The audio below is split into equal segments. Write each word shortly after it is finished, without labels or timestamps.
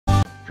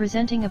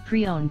Presenting a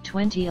pre-owned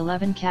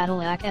 2011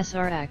 Cadillac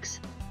SRX.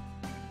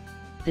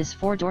 This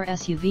four-door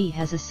SUV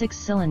has a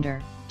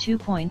 6-cylinder,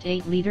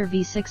 2.8-liter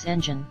V6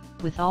 engine,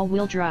 with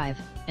all-wheel drive,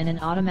 and an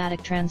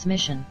automatic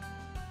transmission.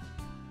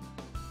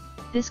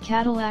 This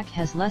Cadillac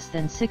has less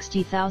than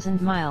 60,000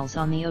 miles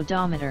on the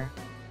odometer.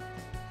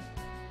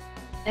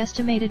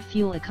 Estimated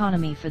fuel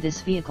economy for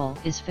this vehicle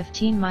is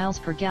 15 miles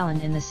per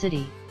gallon in the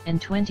city, and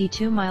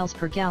 22 miles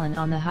per gallon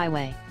on the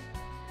highway.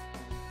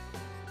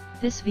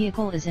 This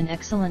vehicle is in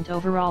excellent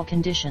overall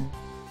condition.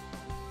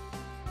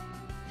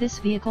 This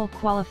vehicle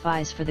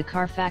qualifies for the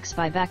Carfax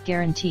buyback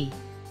guarantee.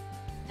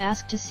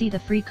 Ask to see the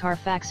free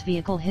Carfax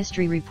Vehicle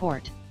History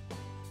Report.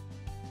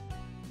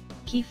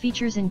 Key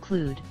features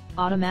include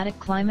automatic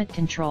climate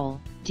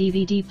control,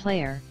 DVD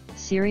player,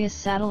 Sirius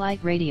satellite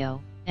radio,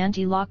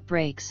 anti-lock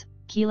brakes,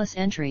 keyless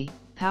entry,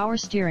 power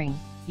steering,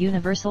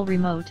 universal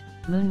remote,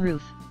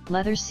 moonroof,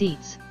 leather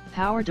seats,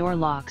 power door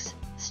locks,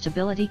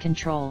 stability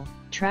control,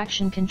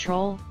 traction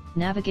control,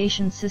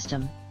 navigation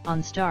system,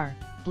 OnStar,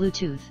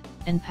 Bluetooth,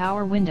 and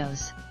power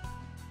windows.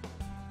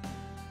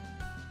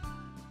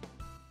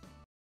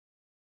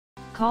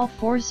 Call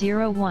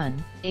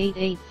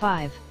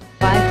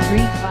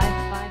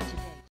 401-885-5355